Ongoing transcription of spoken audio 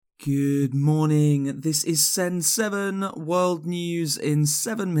Good morning, this is Sen7 World News in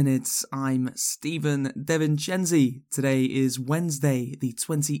 7 minutes. I'm Stephen DeVincenzi. Today is Wednesday, the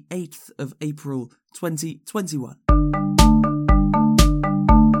 28th of April, 2021.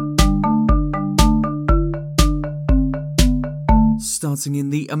 Starting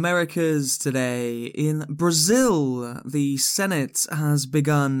in the Americas today, in Brazil, the Senate has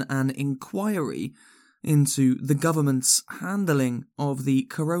begun an inquiry into the government's handling of the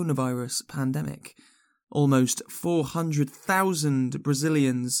coronavirus pandemic. Almost 400,000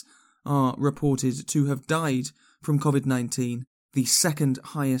 Brazilians are reported to have died from COVID-19, the second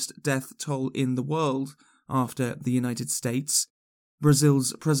highest death toll in the world after the United States.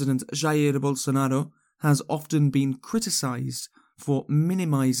 Brazil's President Jair Bolsonaro has often been criticized for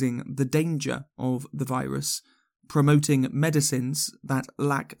minimizing the danger of the virus, promoting medicines that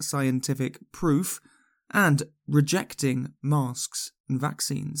lack scientific proof, and rejecting masks and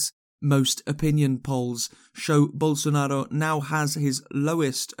vaccines. Most opinion polls show Bolsonaro now has his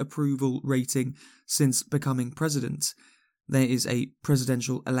lowest approval rating since becoming president. There is a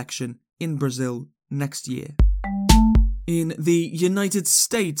presidential election in Brazil next year. In the United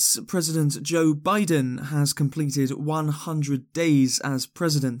States, President Joe Biden has completed 100 days as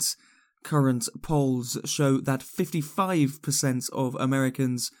president. Current polls show that 55% of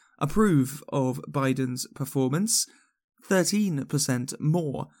Americans approve of Biden's performance, 13%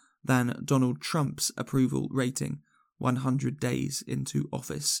 more than Donald Trump's approval rating 100 days into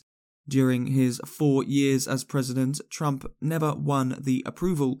office. During his 4 years as president, Trump never won the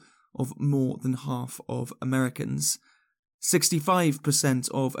approval of more than half of Americans. 65%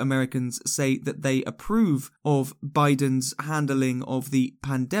 of Americans say that they approve of Biden's handling of the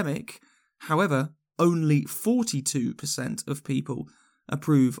pandemic. However, only 42% of people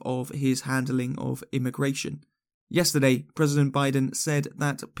approve of his handling of immigration. Yesterday, President Biden said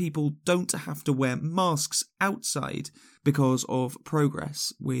that people don't have to wear masks outside because of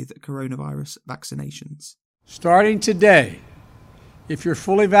progress with coronavirus vaccinations. Starting today, if you're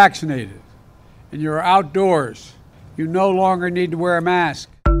fully vaccinated and you're outdoors, you no longer need to wear a mask.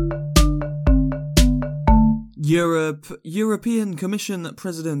 European Commission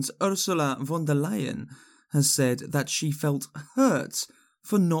President Ursula von der Leyen has said that she felt hurt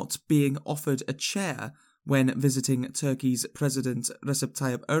for not being offered a chair when visiting Turkey's President Recep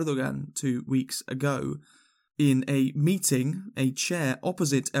Tayyip Erdogan 2 weeks ago. In a meeting, a chair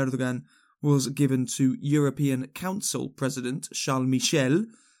opposite Erdogan was given to European Council President Charles Michel.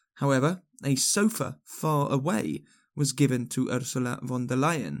 However, a sofa far away was given to Ursula von der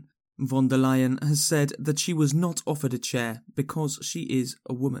Leyen. Von der Leyen has said that she was not offered a chair because she is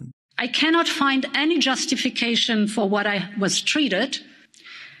a woman. I cannot find any justification for what I was treated,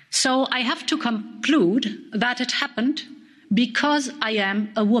 so I have to conclude that it happened because I am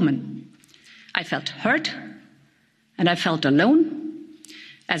a woman. I felt hurt and I felt alone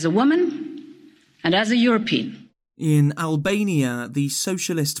as a woman and as a European. In Albania, the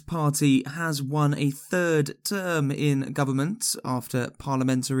Socialist Party has won a third term in government after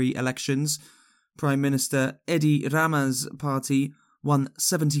parliamentary elections. Prime Minister Edi Rama's party won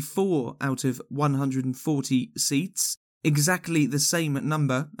 74 out of 140 seats, exactly the same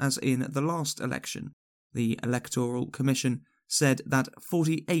number as in the last election. The Electoral Commission said that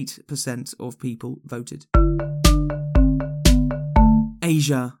 48% of people voted.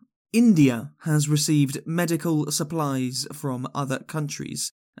 Asia. India has received medical supplies from other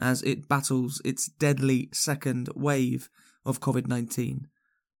countries as it battles its deadly second wave of COVID-19.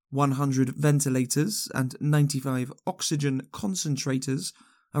 100 ventilators and 95 oxygen concentrators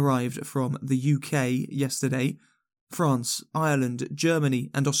arrived from the UK yesterday. France, Ireland, Germany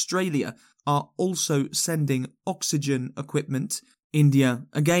and Australia are also sending oxygen equipment. India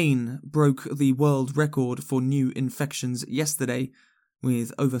again broke the world record for new infections yesterday,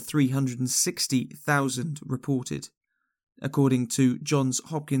 with over 360,000 reported. According to Johns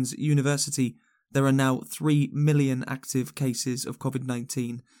Hopkins University, there are now 3 million active cases of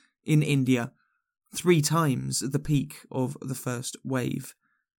COVID-19 in India, 3 times the peak of the first wave.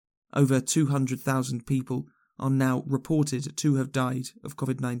 Over 200,000 people are now reported to have died of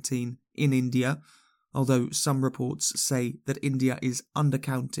COVID-19 in India, although some reports say that India is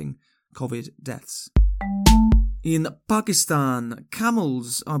undercounting COVID deaths. In Pakistan,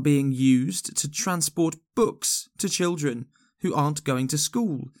 camels are being used to transport books to children who aren't going to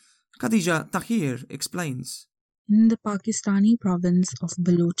school. Khadija Tahir explains. In the Pakistani province of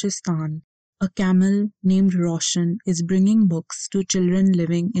Balochistan, a camel named Roshan is bringing books to children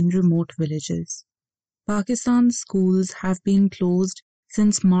living in remote villages. Pakistan's schools have been closed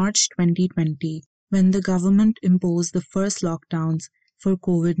since March 2020, when the government imposed the first lockdowns for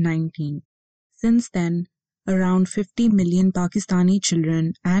COVID-19. Since then, around 50 million Pakistani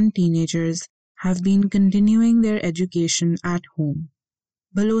children and teenagers have been continuing their education at home.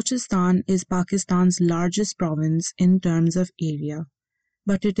 Balochistan is Pakistan's largest province in terms of area,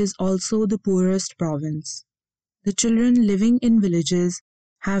 but it is also the poorest province. The children living in villages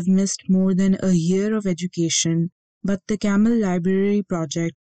have missed more than a year of education, but the Camel Library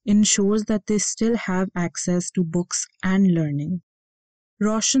project ensures that they still have access to books and learning.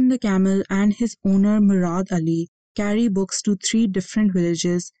 Roshan the camel and his owner Murad Ali carry books to 3 different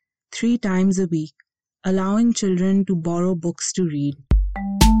villages 3 times a week, allowing children to borrow books to read.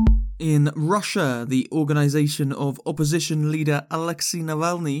 In Russia, the organization of opposition leader Alexei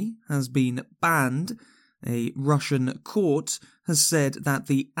Navalny has been banned. A Russian court has said that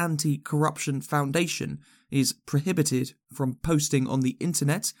the Anti-Corruption Foundation is prohibited from posting on the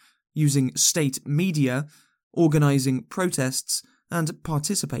internet, using state media, organizing protests, and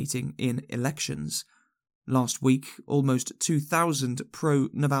participating in elections. Last week, almost 2,000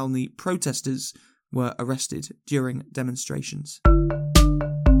 pro-Navalny protesters were arrested during demonstrations.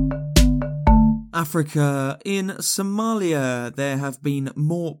 Africa. In Somalia, there have been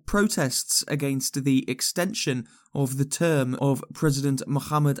more protests against the extension of the term of President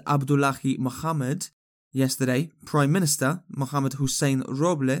Mohamed Abdullahi Mohamed. Yesterday, Prime Minister Mohamed Hussein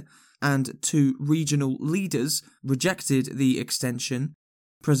Roble and 2 regional leaders rejected the extension.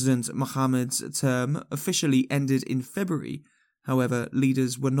 President Mohamed's term officially ended in February. However,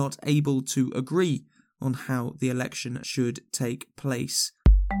 leaders were not able to agree on how the election should take place.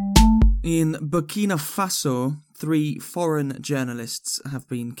 In Burkina Faso, 3 foreign journalists have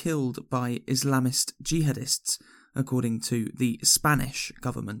been killed by Islamist jihadists, according to the Spanish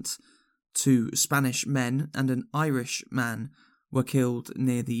government. 2 Spanish men and an Irish man were killed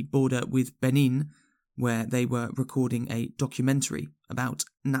near the border with Benin, where they were recording a documentary about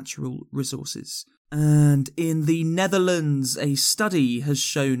natural resources. And in the Netherlands, a study has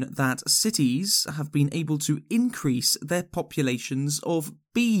shown that cities have been able to increase their populations of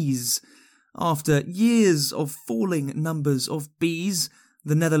bees. After years of falling numbers of bees,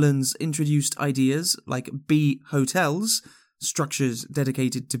 the Netherlands introduced ideas like bee hotels, structures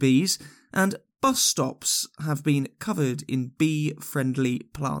dedicated to bees, and bus stops have been covered in bee-friendly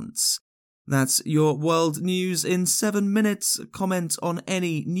plants. That's your world news in 7 minutes. Comment on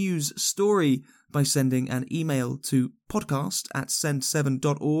any news story by sending an email to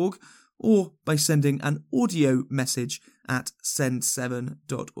podcast@send7.org or by sending an audio message at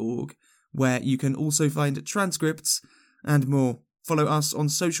send7.org, where you can also find transcripts and more. Follow us on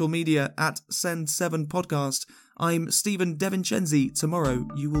social media at Send7Podcast. I'm Stephen DeVincenzi. Tomorrow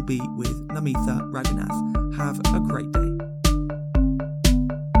you will be with Namitha Raghunath. Have a great day.